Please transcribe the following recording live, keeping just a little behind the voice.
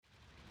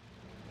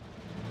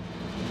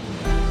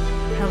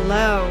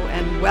Hello,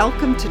 and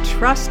welcome to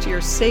Trust Your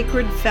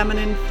Sacred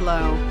Feminine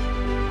Flow.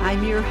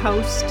 I'm your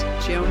host,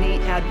 Joni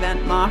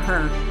Advent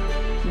Maher,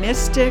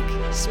 mystic,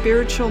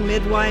 spiritual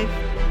midwife,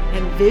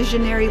 and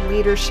visionary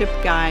leadership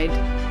guide.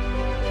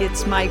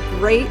 It's my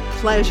great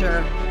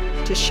pleasure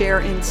to share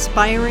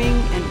inspiring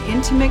and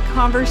intimate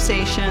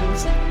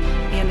conversations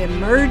and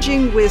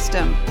emerging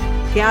wisdom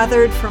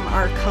gathered from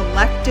our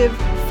collective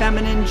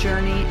feminine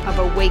journey of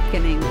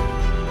awakening.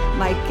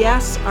 My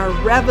guests are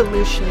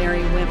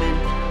revolutionary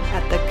women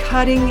at the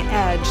cutting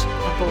edge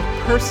of both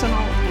personal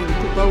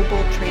and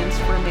global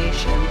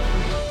transformation.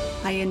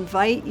 I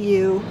invite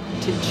you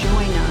to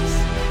join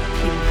us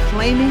in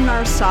claiming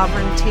our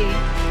sovereignty,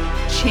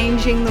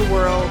 changing the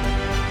world,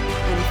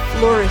 and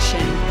flourishing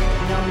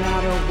no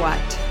matter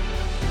what.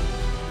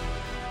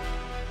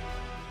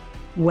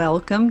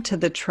 Welcome to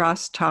the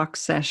Trust Talk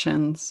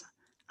Sessions.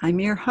 I'm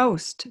your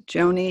host,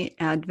 Joni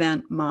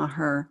Advent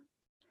Maher,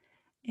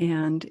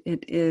 and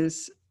it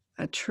is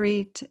a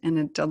treat and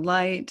a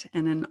delight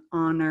and an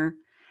honor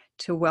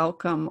to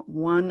welcome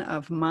one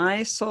of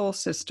my soul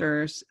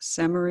sisters,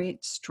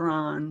 Semarit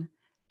Strawn,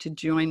 to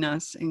join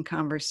us in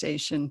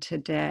conversation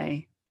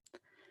today.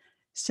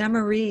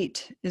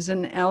 Semarit is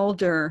an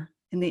elder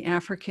in the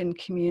African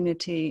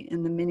community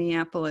in the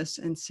Minneapolis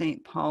and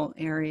St. Paul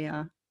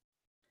area.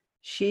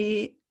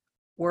 She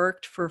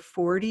worked for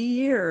 40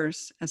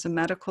 years as a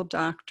medical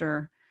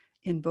doctor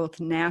in both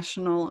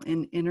national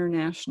and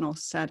international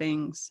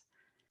settings.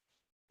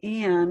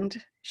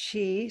 And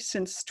she,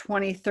 since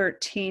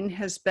 2013,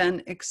 has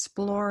been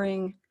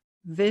exploring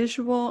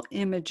visual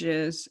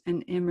images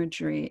and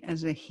imagery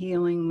as a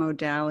healing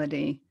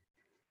modality.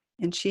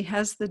 And she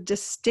has the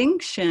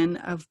distinction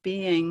of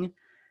being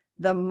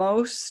the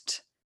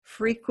most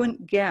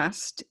frequent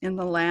guest in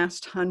the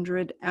last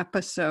 100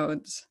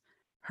 episodes.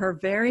 Her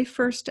very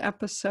first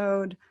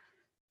episode,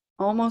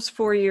 almost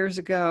 4 years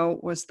ago,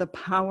 was The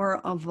Power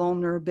of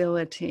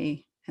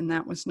Vulnerability, and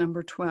that was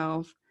number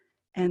 12.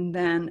 And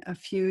then a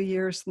few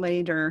years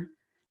later,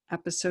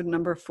 episode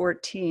number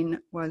 14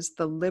 was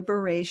The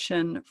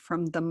Liberation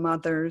from the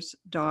Mother's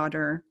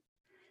Daughter.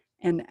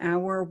 And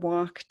our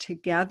walk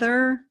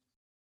together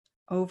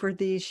over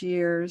these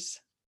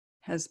years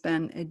has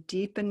been a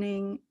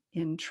deepening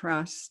in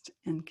trust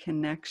and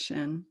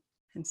connection.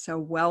 And so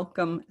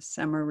welcome,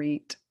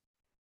 Semarit.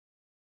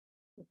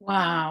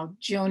 Wow,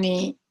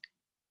 Joni,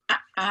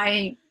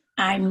 I'm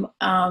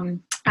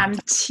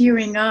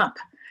tearing up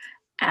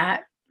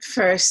at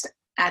first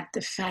at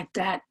the fact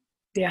that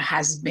there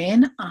has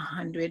been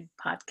 100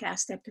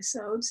 podcast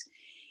episodes,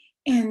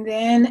 and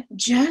then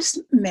just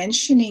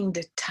mentioning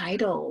the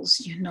titles,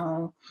 the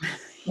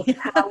Yes.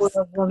 Power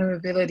of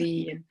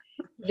Vulnerability and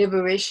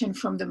Liberation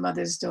from the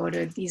Mother's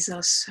Daughter. These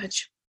are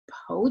such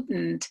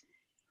potent,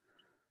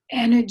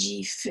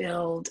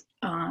 energy-filled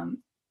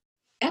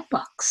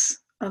epochs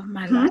of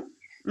my life.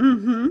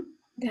 Mm-hmm.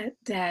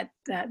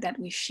 that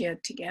we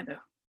shared together.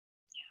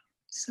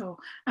 So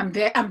I'm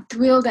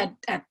thrilled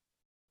at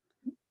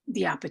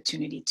the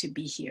opportunity to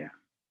be here.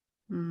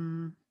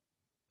 Mm.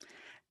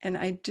 And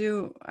I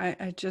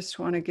just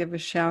want to give a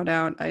shout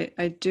out.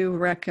 I do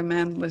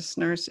recommend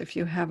listeners, if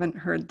you haven't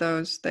heard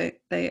those,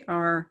 they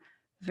are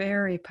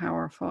very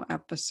powerful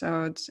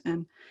episodes.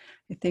 And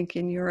I think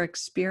in your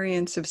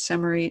experience of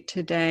Semarit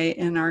today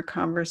in our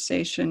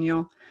conversation,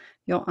 you'll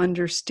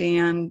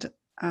understand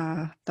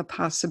the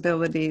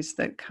possibilities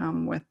that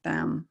come with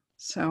them.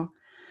 So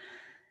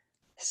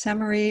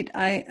Semarit,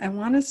 I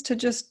want us to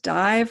just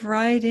dive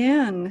right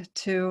in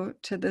to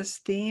this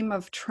theme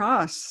of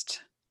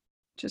trust,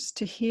 just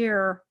to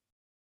hear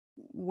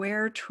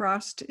where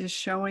trust is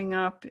showing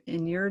up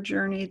in your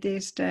journey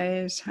these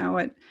days, how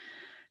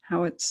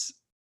it's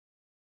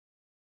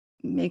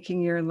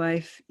making your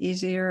life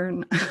easier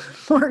and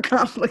more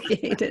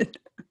complicated.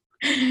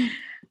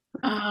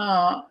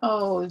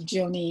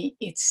 Joni,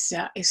 it's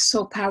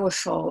so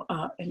powerful,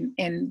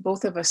 and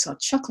both of us are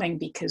chuckling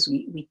because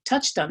we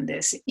touched on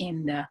this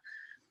in the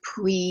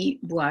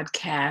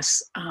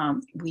pre-broadcast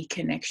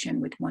reconnection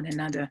with one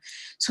another.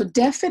 So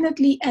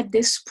definitely at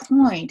this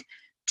point,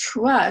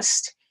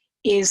 trust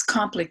is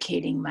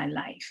complicating my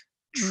life.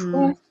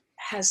 Trust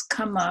has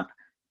come up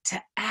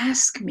to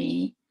ask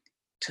me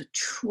to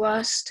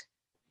trust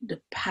the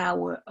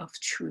power of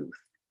truth,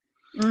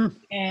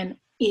 and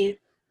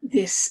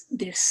this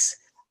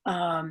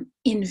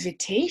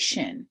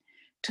invitation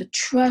to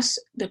trust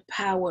the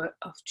power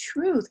of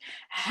truth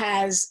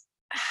has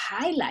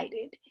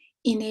highlighted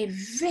in a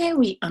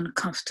very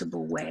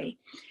uncomfortable way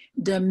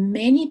the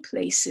many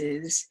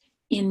places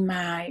in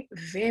my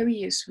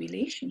various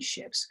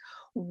relationships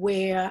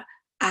where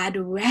I'd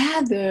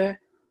rather,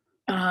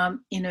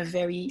 in a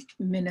very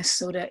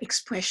Minnesota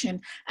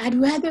expression, I'd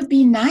rather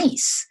be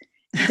nice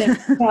than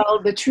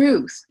tell the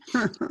truth.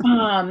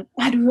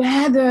 I'd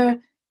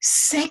rather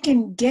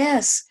second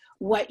guess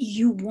what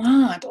you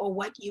want or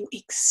what you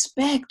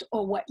expect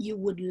or what you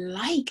would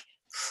like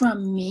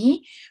from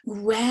me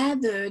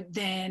rather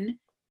than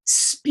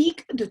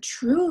speak the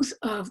truth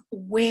of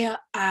where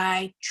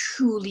I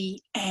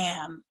truly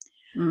am.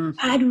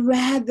 I'd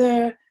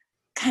rather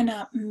kind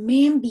of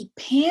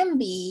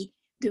mamby-pamby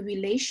the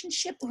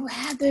relationship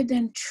rather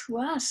than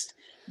trust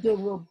the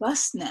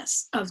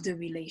robustness of the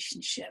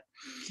relationship.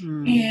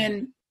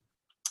 And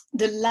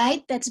the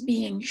light that's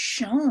being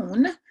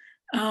shown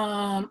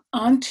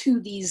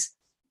onto these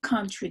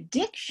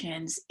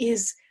contradictions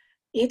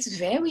it's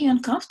very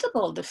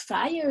uncomfortable. The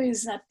fire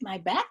is at my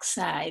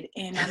backside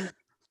and I'm,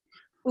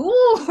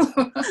 ooh,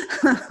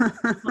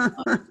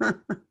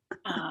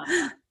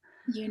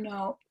 you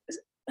know,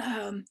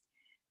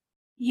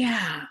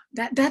 yeah,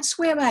 that's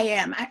where I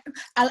am.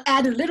 I'll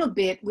add a little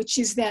bit, which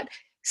is that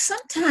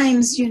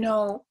sometimes, you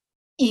know,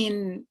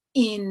 in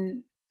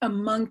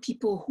among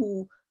people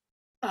who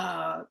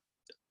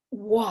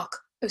walk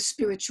a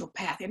spiritual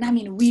path, and I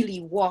mean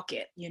really walk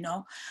it, you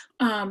know,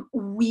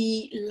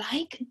 we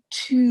like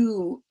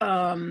to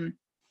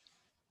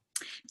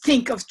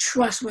think of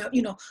trust. Well,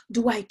 you know,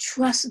 do I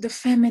trust the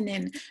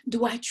feminine?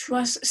 Do I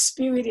trust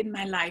spirit in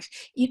my life?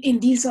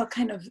 And these are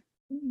kind of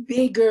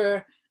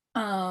bigger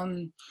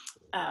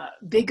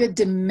bigger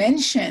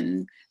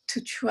dimension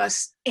to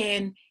trust,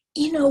 and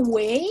in a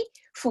way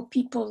for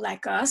people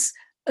like us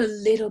a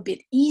little bit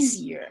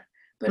easier.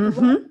 But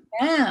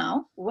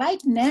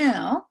right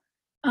now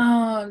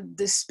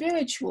the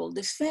spiritual,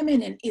 the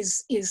feminine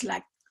is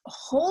like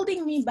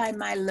holding me by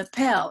my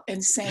lapel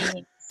and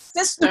saying,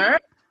 sister,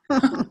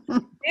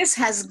 this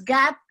has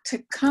got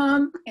to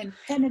come and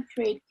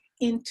penetrate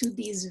into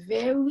these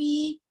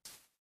very,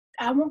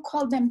 I won't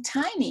call them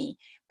tiny,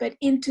 but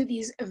into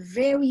these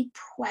very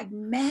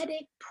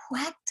pragmatic,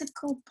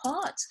 practical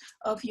parts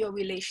of your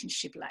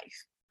relationship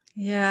life.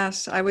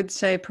 Yes, I would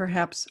say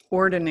perhaps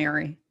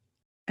ordinary.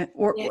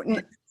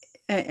 Yes.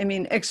 I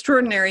mean,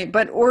 extraordinary,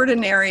 but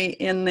ordinary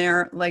in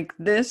there, like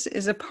this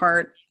is a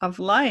part of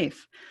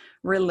life.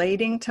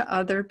 Relating to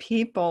other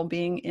people,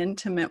 being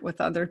intimate with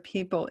other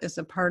people is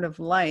a part of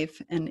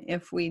life. And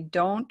if we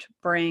don't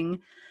bring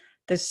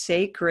the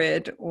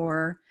sacred,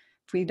 or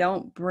if we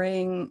don't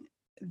bring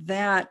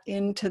that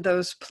into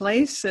those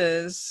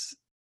places,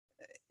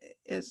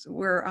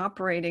 we're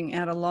operating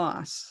at a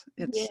loss.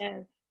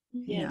 Yes.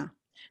 Yeah.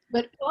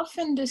 But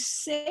often the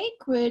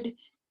sacred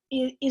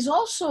is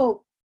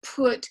also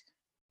put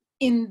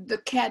in the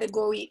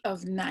category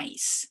of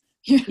nice.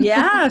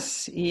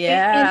 Yes,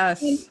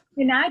 yes.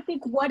 And I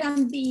think what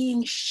I'm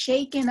being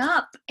shaken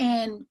up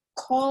and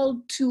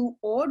called to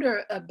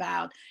order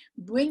about,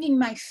 bringing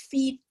my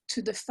feet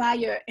to the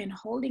fire and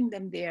holding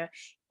them there,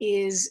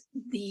 is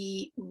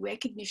the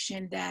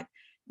recognition that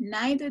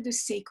neither the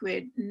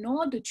sacred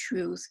nor the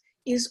truth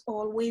is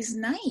always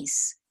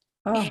nice.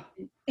 Oh.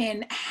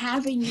 And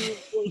having you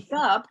wake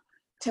up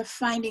to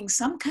finding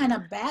some kind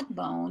of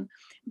backbone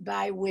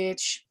by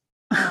which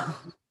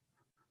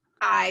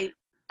I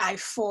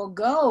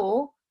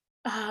forego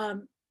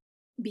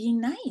being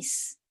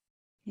nice.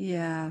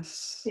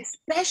 Yes.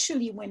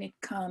 Especially when it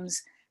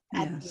comes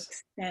at the Yes.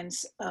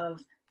 expense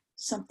of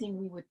something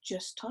we were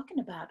just talking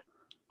about,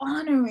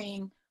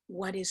 honoring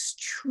what is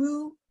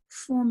true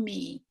for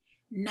me,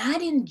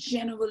 not in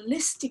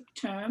generalistic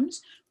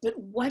terms, but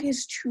what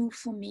is true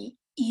for me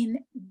in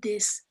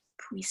this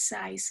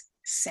precise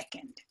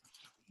second.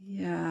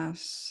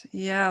 Yes,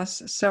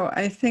 yes. So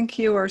I think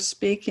you are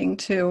speaking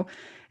to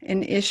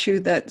an issue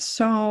that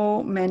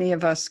so many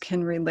of us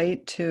can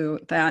relate to,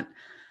 that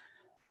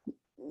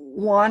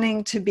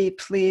wanting to be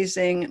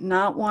pleasing,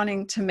 not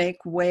wanting to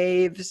make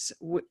waves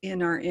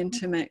in our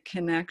intimate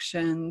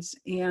connections,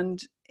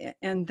 and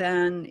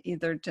then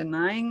either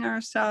denying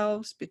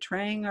ourselves,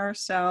 betraying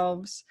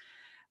ourselves,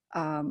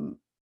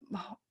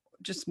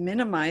 just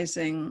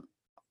minimizing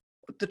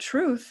the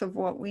truth of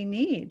what we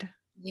need.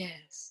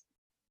 Yes.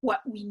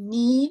 What we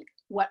need,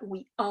 what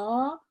we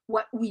are,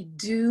 what we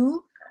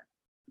do.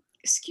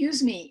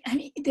 Excuse me. I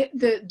mean,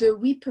 the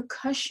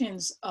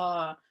repercussions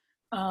are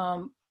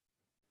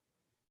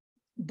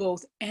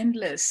both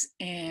endless,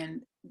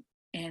 and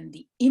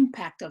the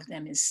impact of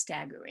them is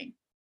staggering.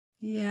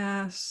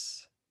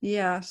 Yes,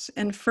 yes.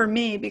 And for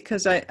me,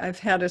 because I've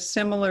had a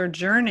similar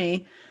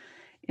journey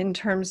in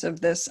terms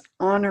of this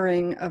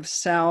honoring of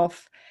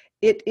self,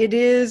 it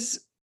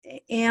is,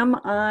 am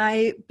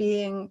I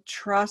being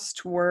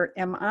trustworthy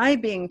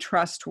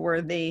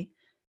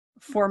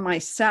for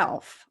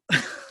myself?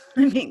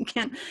 I mean,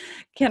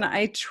 can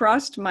I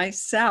trust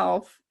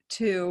myself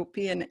to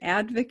be an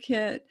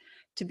advocate,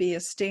 to be a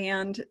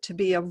stand, to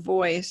be a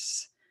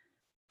voice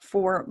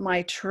for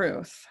my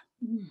truth?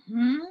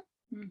 Mm-hmm.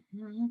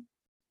 Mm-hmm.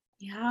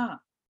 Yeah.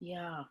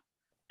 Yeah.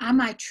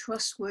 Am I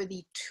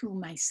trustworthy to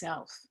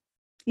myself?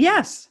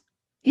 Yes.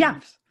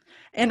 Yes.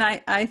 And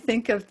I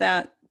think of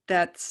that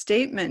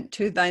statement,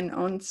 to thine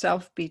own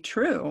self be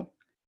true,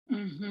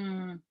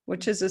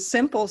 which is a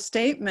simple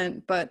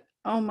statement, but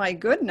oh my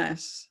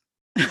goodness,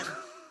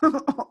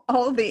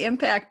 all the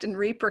impact and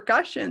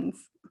repercussions.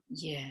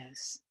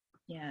 Yes.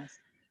 Yes.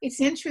 It's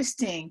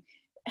interesting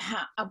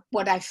how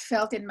what I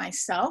felt in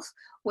myself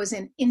was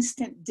an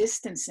instant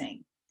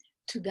distancing.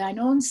 To thine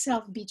own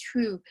self be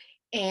true.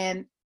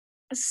 And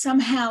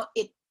somehow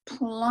it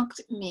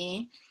plunked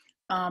me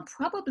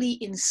probably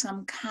in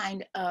some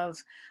kind of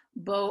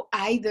both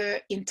either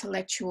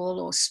intellectual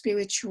or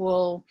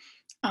spiritual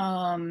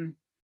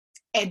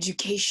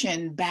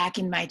education back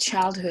in my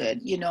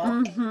childhood,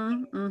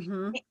 Mm-hmm.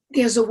 Mm-hmm.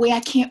 there's a way I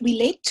can't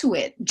relate to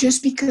it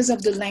just because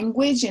of the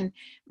language, and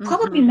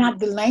probably Mm-hmm. not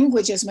the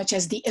language as much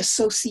as the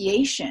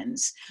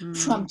associations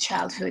from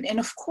childhood. And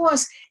of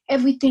course,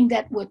 everything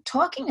that we're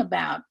talking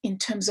about in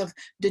terms of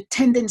the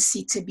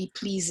tendency to be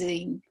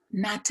pleasing,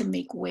 not to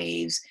make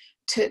waves,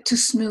 to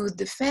smooth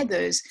the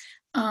feathers,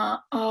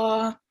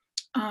 are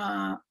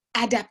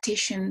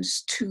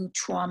adaptations to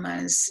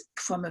traumas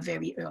from a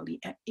very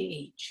early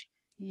age.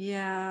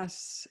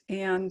 Yes,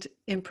 and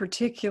in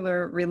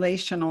particular,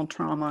 relational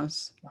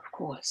traumas. Of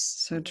course.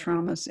 So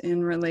traumas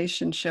in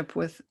relationship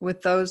with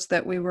those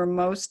that we were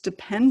most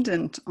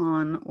dependent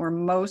on or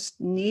most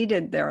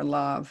needed their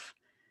love.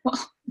 Well,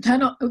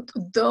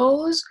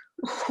 those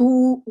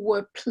who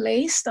were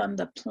placed on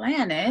the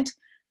planet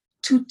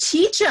to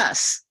teach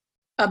us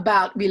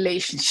about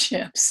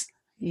relationships.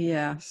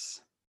 Yes.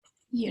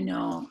 Yeah.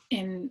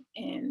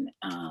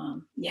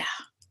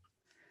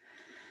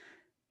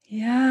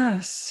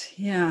 Yes,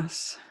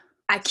 yes.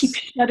 I keep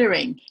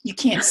shuddering. You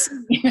can't see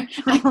me.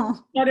 I keep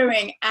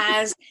shuddering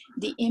as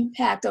the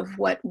impact of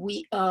what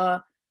we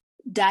are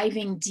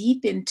diving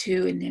deep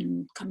into, and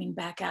then coming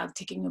back out,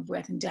 taking a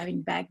breath and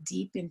diving back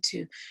deep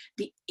into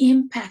the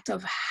impact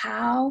of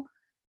how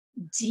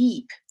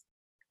deep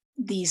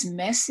these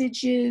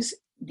messages,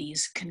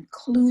 these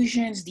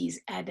conclusions, these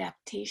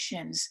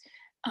adaptations,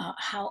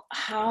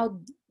 how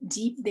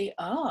deep they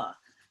are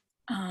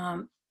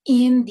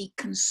in the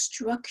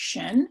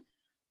construction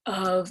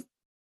of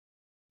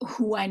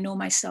who I know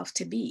myself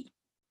to be.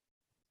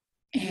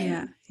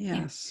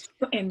 Yes.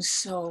 And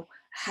so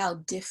how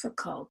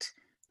difficult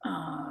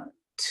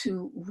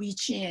to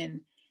reach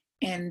in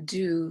and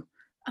do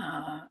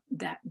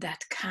that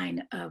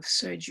kind of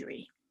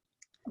surgery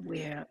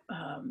where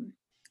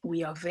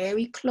we are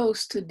very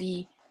close to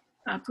the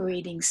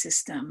operating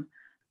system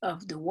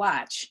of the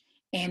watch,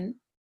 and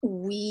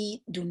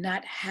we do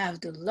not have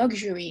the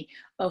luxury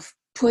of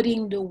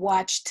putting the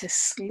watch to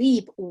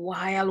sleep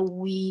while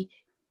we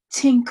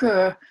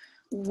tinker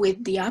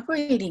with the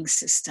operating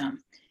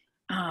system.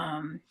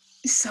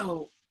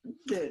 So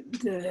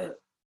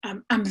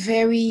I'm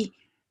very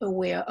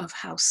aware of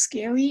how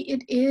scary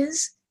it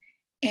is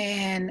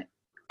and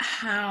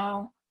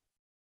how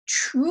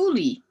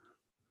truly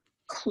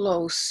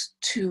close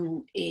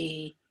to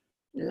a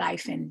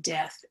life and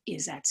death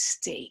is at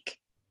stake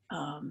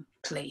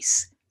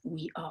place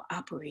we are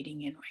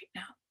operating in right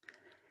now.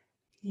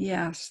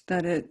 Yes,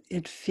 that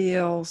it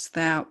feels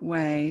that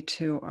way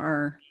to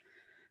our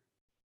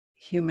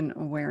human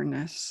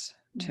awareness,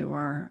 to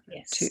our,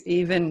 to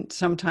even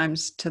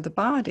sometimes to the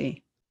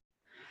body.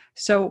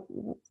 So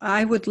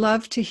I would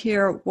love to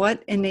hear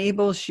what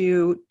enables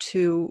you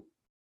to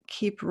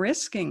keep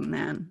risking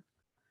then.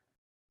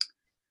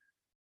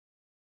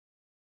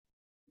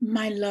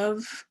 My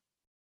love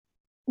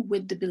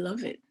with the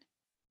beloved.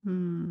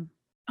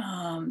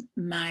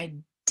 My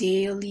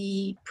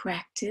daily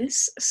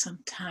practice,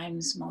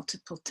 sometimes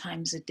multiple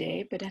times a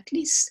day, but at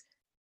least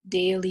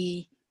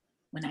daily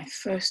when I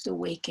first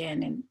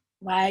awaken, and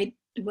right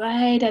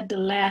at the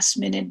last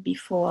minute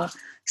before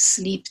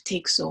sleep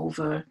takes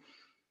over,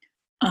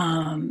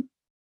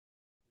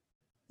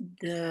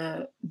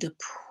 the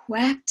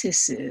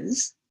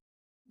practices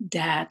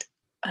that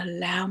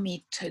allow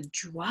me to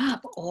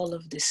drop all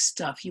of this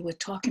stuff you were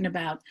talking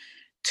about.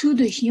 To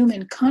the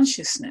human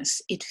consciousness,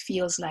 it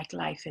feels like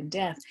life and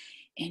death.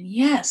 And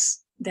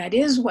yes, that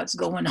is what's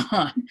going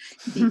on,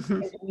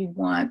 because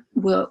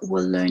we're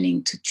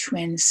learning to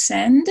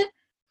transcend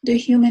the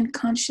human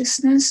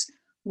consciousness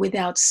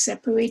without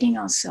separating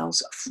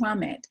ourselves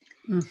from it.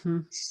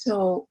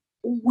 So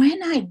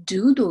when I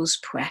do those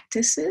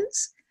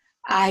practices,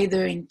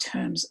 either in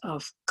terms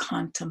of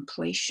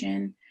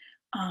contemplation,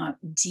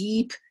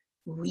 deep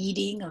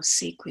reading of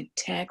sacred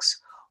texts,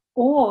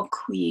 or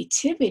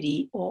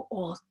creativity, or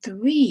all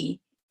three,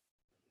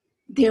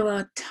 there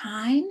are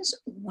times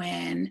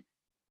when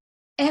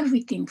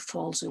everything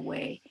falls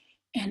away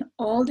and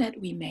all that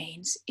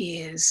remains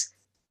is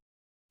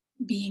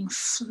being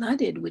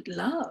flooded with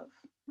love.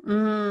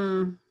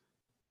 And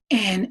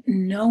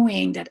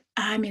knowing that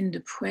I'm in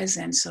the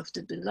presence of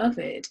the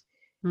beloved.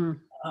 And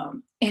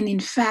in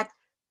fact,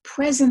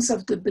 presence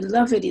of the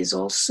beloved is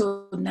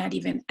also not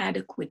even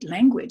adequate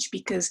language,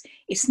 because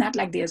it's not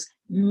like there's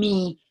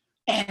me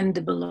and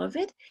the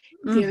beloved.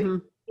 There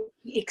is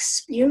the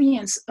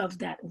experience of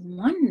that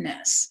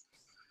oneness.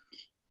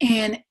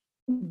 And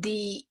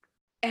the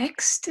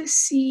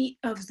ecstasy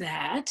of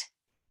that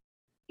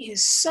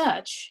is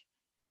such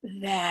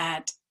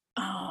that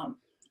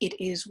it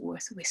is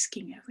worth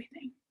risking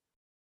everything.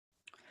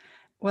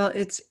 Well,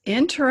 it's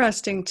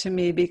interesting to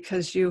me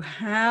because you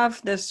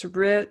have this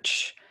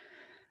rich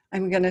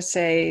I'm going to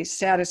say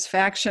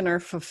satisfaction or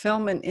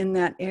fulfillment in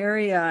that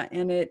area.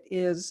 And it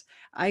is,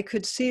 I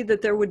could see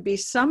that there would be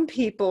some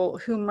people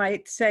who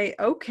might say,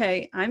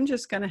 okay, I'm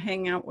just going to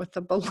hang out with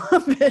the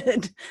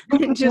beloved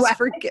and just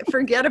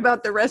forget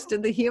about the rest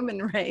of the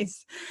human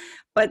race.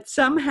 But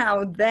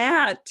somehow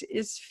that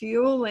is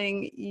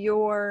fueling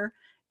your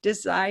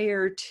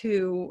desire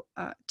to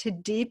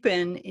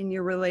deepen in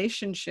your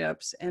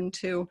relationships and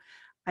to,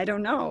 I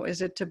don't know,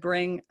 is it to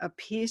bring a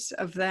piece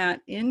of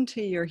that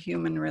into your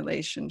human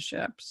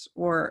relationships,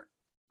 or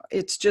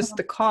it's just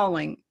the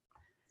calling?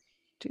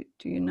 Do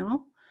you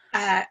know?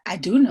 I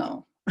do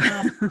know.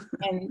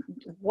 And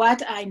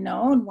what I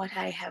know and what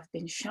I have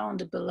been shown,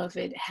 the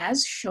beloved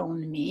has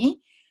shown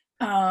me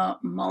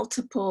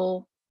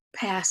multiple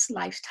past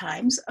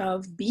lifetimes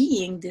of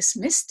being this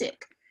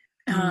mystic.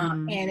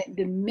 And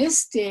the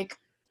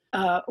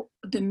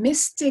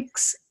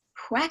mystic's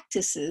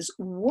practices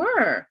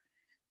were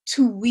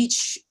to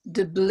reach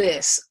the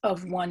bliss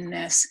of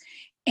oneness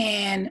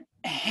and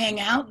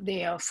hang out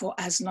there for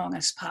as long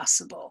as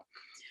possible.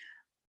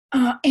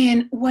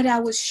 And what I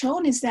was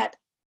shown is that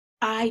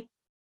I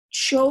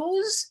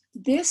chose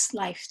this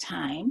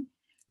lifetime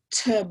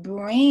to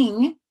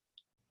bring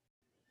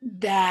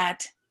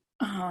that,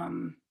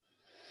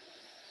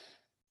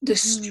 the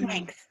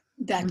strength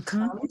that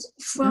comes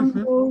from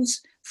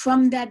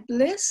that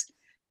bliss,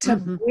 to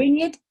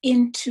bring it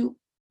into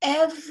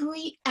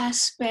every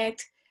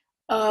aspect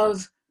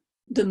of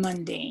the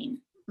mundane,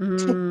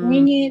 to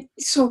bring it.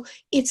 So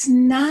it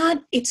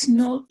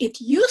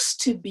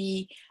used to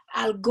be,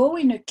 I'll go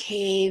in a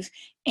cave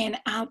and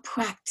I'll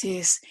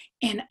practice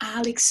and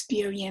I'll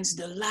experience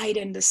the light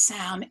and the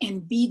sound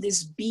and be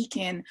this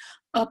beacon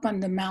up on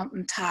the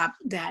mountaintop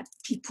that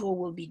people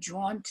will be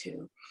drawn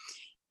to.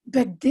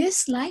 But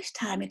this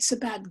lifetime, it's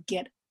about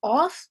get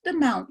off the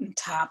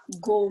mountaintop,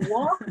 go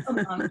walk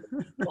among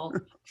the people,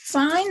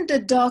 find the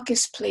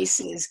darkest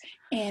places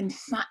and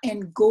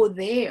go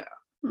there.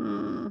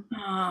 And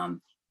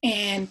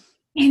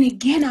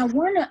again, I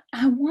wanna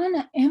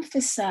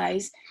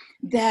emphasize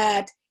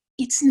that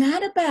it's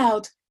not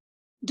about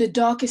the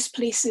darkest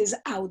places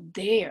out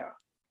there.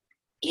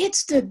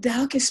 It's the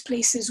darkest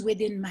places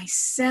within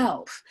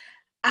myself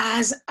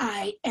as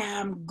I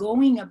am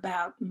going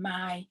about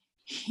my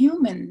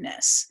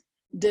humanness,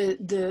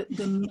 the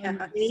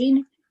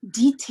mundane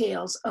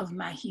details of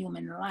my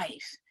human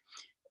life.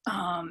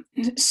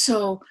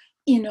 So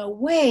in a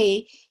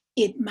way,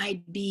 it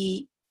might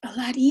be a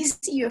lot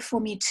easier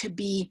for me to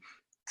be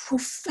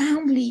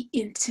profoundly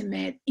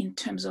intimate in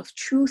terms of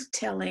truth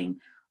telling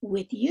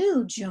with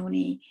you,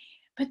 Joni,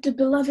 but the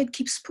beloved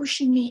keeps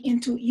pushing me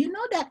into,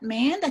 that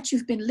man that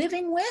you've been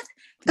living with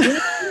day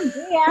in,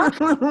 day out,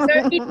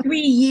 33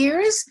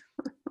 years,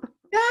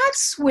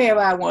 that's where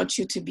I want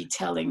you to be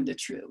telling the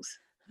truth.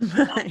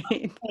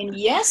 Right. And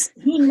yes,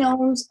 he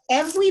knows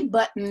every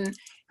button,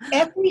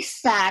 every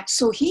fact,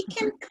 so he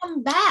can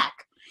come back.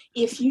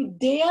 If you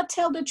dare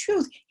tell the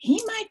truth,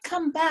 he might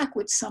come back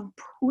with some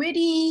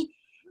pretty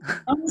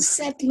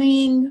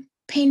unsettling,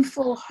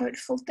 painful,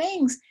 hurtful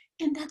things.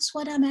 And that's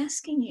what I'm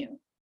asking you.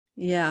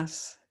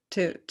 Yes,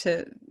 to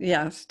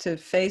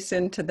face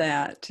into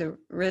that, to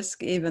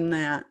risk even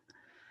that.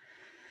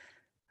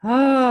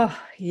 Oh,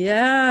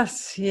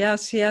 yes. We're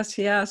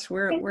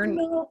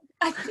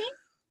I think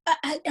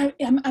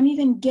I'm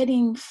even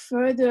getting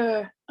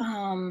further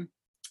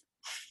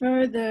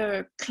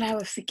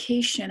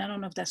clarification. I don't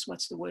know if that's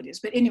what the word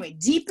is, but anyway,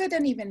 deeper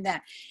than even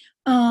that.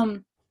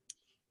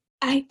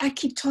 I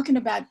keep talking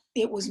about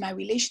it was my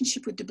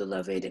relationship with the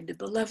beloved, and the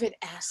beloved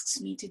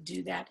asks me to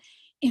do that.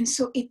 And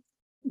so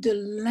the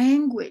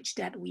language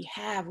that we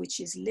have, which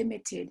is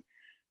limited,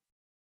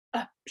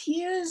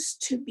 appears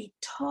to be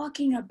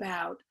talking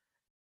about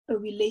a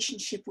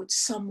relationship with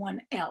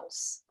someone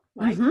else,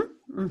 right?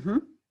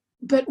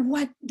 But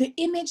what the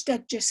image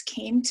that just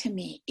came to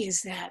me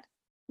is that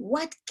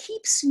what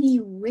keeps me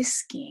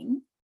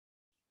risking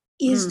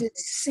is the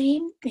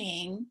same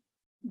thing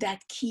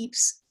that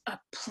keeps a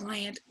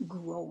plant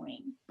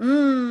growing.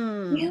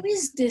 There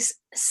is this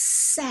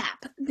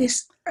sap,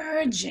 this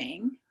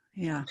urging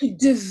to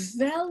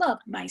develop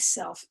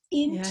myself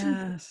into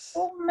the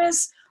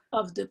fullness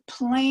of the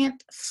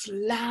plant,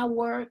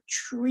 flower,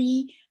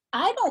 tree.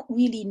 I don't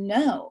really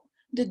know.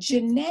 The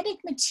genetic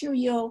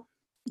material,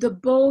 the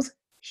both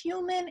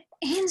human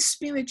and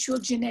spiritual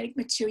genetic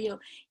material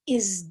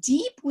is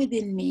deep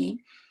within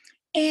me,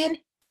 and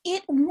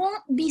it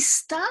won't be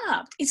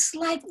stopped. It's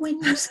like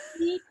when you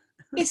see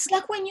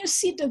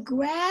the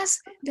grass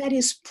that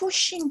is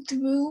pushing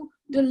through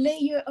the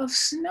layer of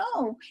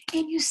snow,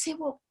 and you say,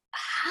 well,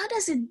 how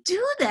does it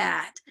do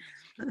that?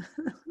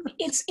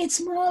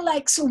 It's more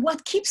like, so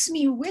what keeps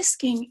me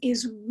risking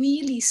is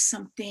really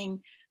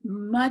something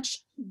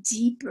much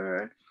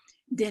deeper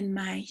than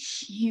my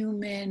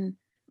human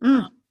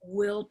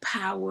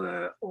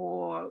willpower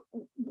or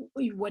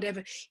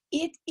whatever.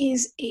 It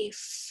is a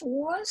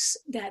force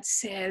that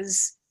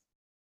says,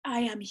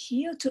 I am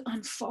here to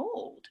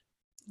unfold.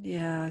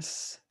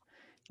 Yes.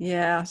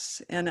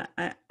 And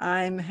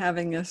I'm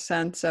having a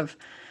sense of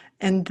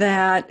And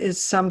that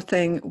is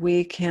something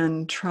we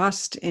can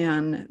trust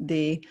in,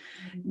 the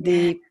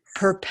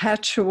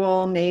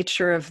perpetual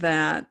nature of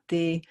that,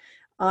 the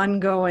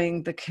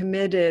ongoing, the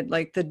committed,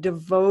 like the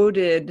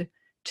devoted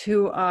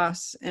to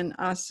us and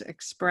us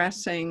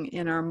expressing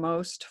in our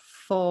most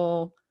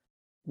full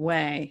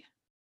way.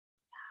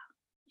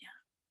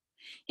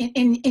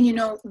 And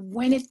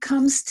when it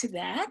comes to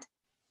that,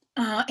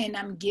 and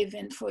I'm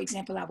given, for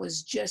example, I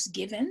was just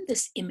given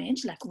this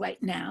image, like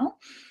right now,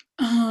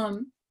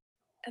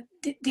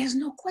 there's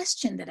no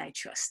question that I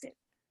trust it.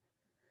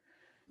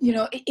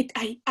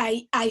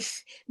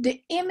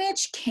 The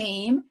image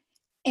came,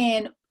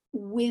 and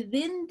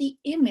within the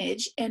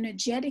image,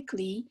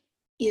 energetically,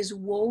 is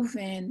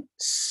woven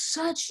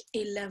such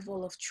a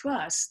level of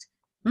trust.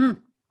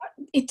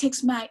 It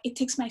takes my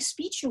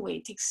speech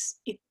away.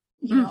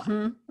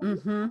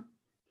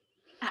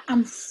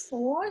 I'm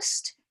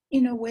forced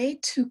in a way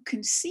to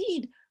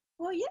concede,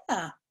 well,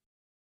 yeah,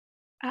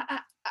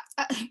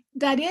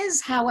 that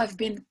is how I've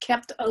been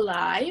kept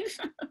alive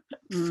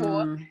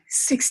for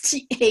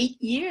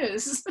 68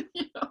 years.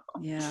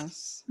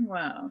 Yes.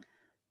 Wow.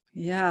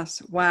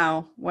 Yes.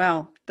 Wow.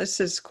 Well, this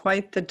is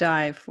quite the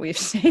dive we've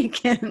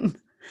taken.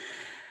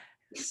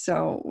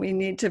 So we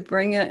need to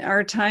bring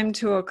our time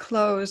to a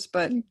close,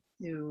 but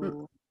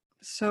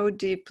so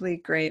deeply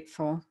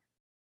grateful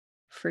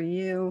for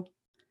you,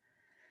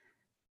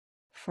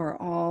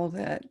 for all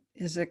that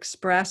is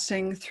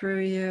expressing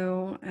through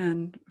you,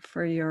 and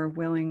for your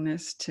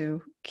willingness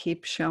to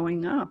keep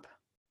showing up.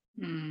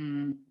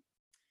 And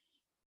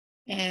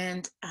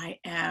I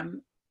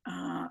am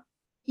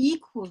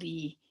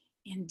equally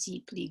and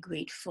deeply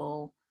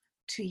grateful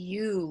to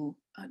you,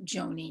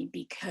 Joni,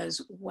 because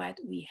what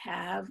we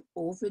have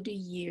over the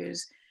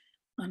years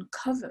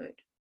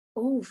uncovered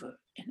over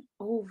and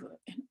over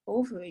and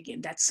over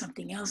again, that's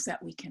something else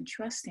that we can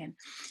trust in,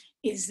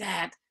 is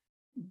that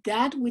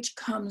which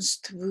comes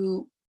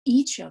through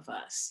each of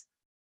us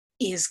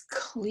is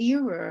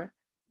clearer,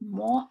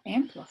 more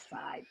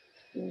amplified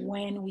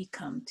when we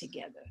come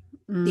together.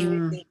 There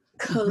is a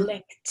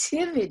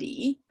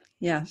collectivity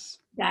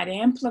that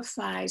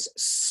amplifies,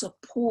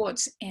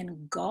 supports,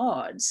 and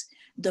guards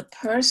the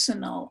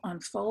personal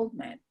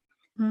unfoldment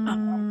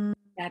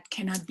that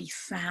cannot be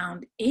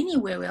found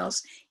anywhere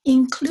else,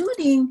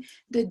 including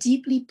the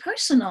deeply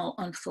personal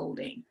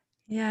unfolding.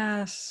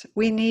 Yes,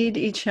 we need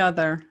each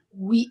other.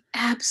 We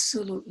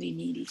absolutely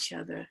need each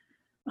other.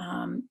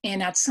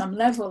 And at some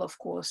level, of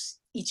course,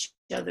 each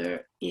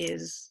other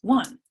is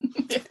one.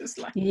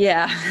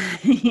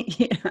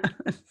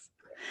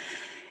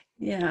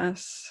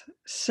 Yes.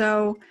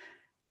 So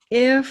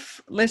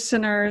if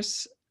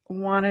listeners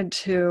wanted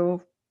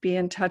to be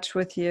in touch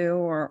with you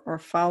or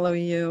follow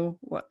you,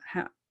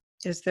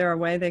 is there a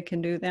way they can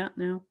do that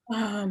now?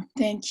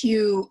 Thank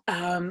you.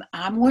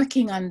 I'm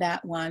working on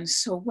that one.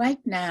 So right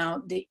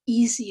now, the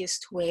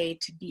easiest way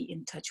to be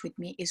in touch with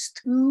me is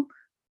through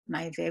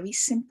my very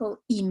simple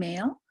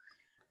email,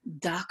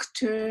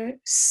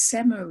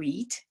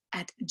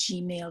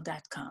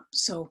 drsemarit@gmail.com.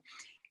 So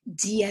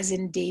D as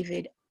in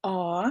David,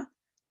 R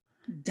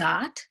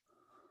dot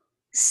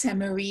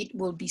Semarit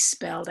will be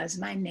spelled as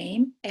my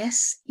name,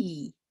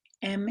 SEMERIT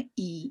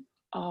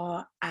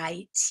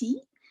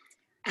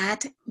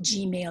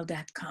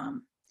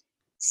 @gmail.com.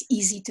 It's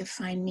easy to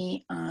find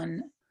me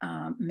on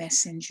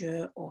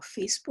Messenger or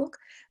Facebook,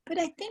 but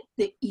I think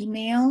the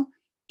email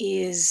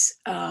is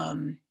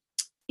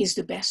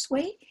the best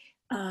way.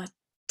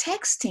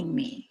 Texting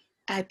me,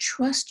 I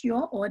trust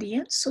your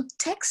audience, so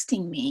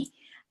texting me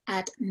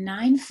at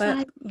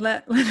 95.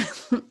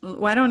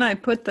 Why don't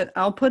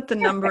I'll put the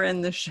number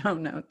in the show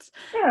notes.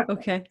 Sure.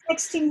 Okay.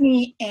 Texting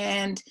me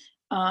and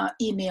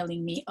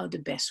emailing me are the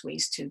best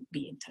ways to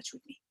be in touch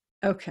with me.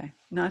 Okay,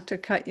 not to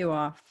cut you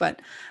off,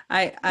 but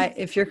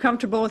if you're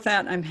comfortable with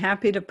that, I'm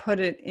happy to put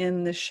it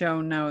in the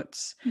show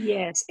notes.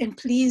 Yes, and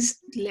please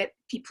let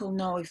people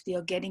know if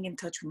they're getting in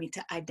touch with me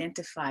to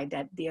identify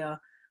that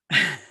they're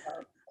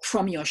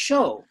from your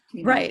show.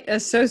 Right,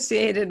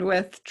 associated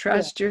with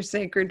Trust Your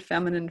Sacred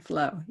Feminine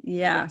Flow.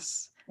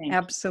 Yes,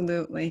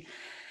 absolutely.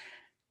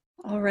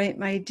 All right,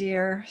 my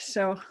dear.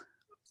 So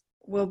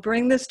we'll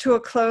bring this to a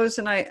close,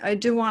 and I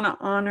do want to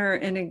honor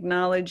and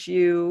acknowledge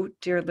you,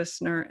 dear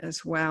listener,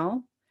 as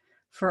well,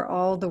 for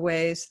all the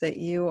ways that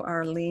you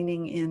are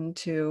leaning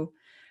into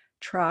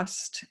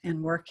trust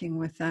and working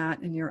with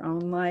that in your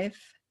own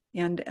life.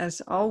 And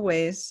as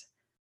always,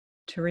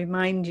 to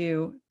remind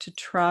you to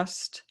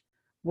trust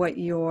what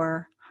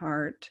your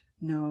heart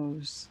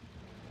knows.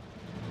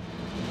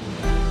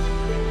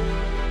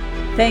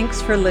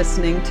 Thanks for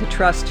listening to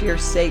Trust Your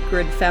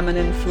Sacred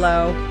Feminine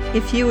Flow.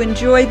 If you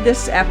enjoyed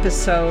this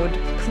episode,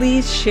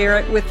 please share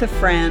it with a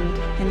friend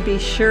and be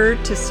sure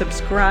to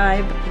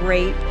subscribe,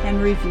 rate,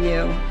 and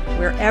review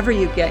wherever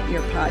you get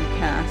your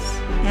podcasts.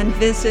 And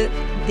visit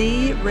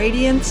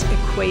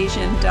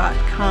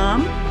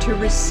theradianceequation.com to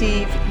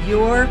receive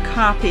your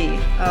copy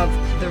of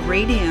The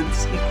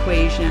Radiance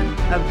Equation,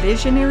 a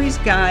visionary's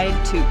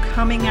guide to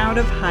coming out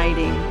of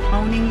hiding,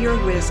 owning your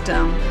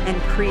wisdom,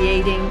 and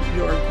creating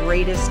your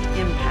greatest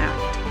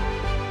impact.